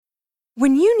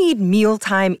When you need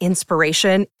mealtime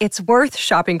inspiration, it's worth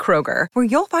shopping Kroger, where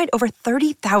you'll find over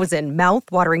 30,000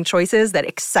 mouth-watering choices that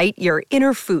excite your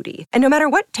inner foodie. And no matter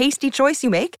what tasty choice you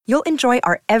make, you'll enjoy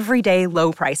our everyday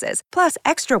low prices, plus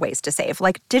extra ways to save,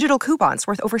 like digital coupons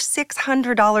worth over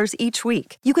 $600 each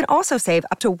week. You can also save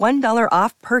up to $1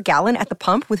 off per gallon at the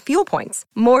pump with fuel points.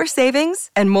 More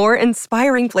savings and more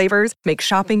inspiring flavors make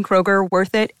shopping Kroger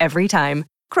worth it every time.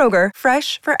 Kroger,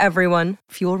 fresh for everyone.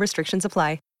 Fuel restrictions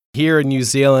apply. Here in New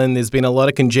Zealand, there's been a lot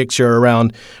of conjecture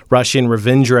around Rachin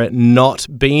Ravindra not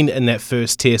being in that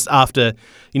first test after,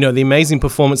 the amazing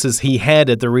performances he had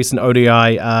at the recent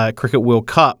ODI Cricket World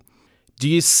Cup. Do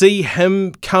you see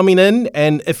him coming in?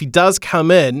 And if he does come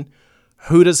in,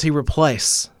 who does he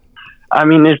replace? I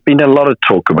mean, there's been a lot of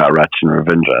talk about Rachin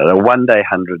Ravindra. A one-day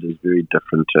 100 is very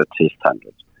different to a test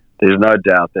 100. There's no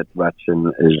doubt that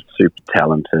Rachin is super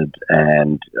talented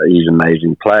and he's an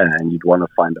amazing player, and you'd want to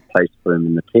find a place for him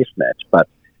in the test match. But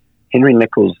Henry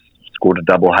Nicholls scored a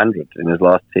double 100 in his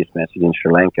last test match against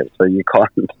Sri Lanka, so you can't,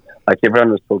 like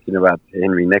everyone was talking about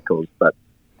Henry Nicholls, but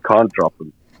can't drop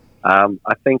him.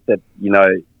 I think that,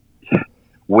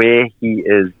 where he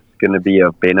is going to be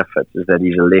of benefit is that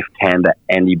he's a left-hander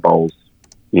and he bowls,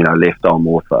 left arm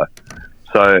ortho.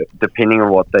 So depending on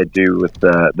what they do with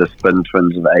the spin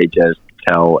twins of Ajaz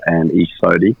Patel and Ish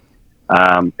Sodhi,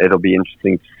 it'll be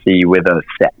interesting to see whether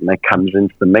Satner comes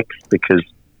into the mix, because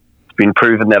it's been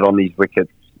proven that on these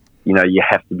wickets, you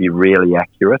have to be really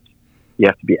accurate. You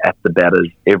have to be at the batters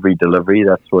every delivery.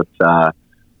 That's what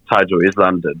Taijul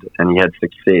Islam did, and he had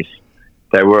success.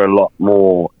 They were a lot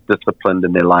more disciplined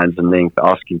in their lines and length,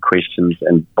 asking questions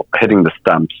and hitting the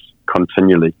stumps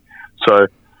continually. So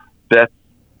that's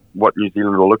what New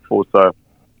Zealand will look for. So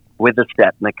whether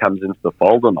Satner comes into the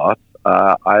fold or not,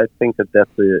 I think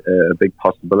that's a big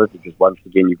possibility, because once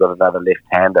again you've got another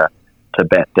left-hander to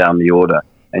bat down the order,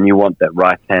 and you want that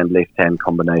right-hand, left-hand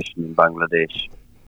combination in Bangladesh.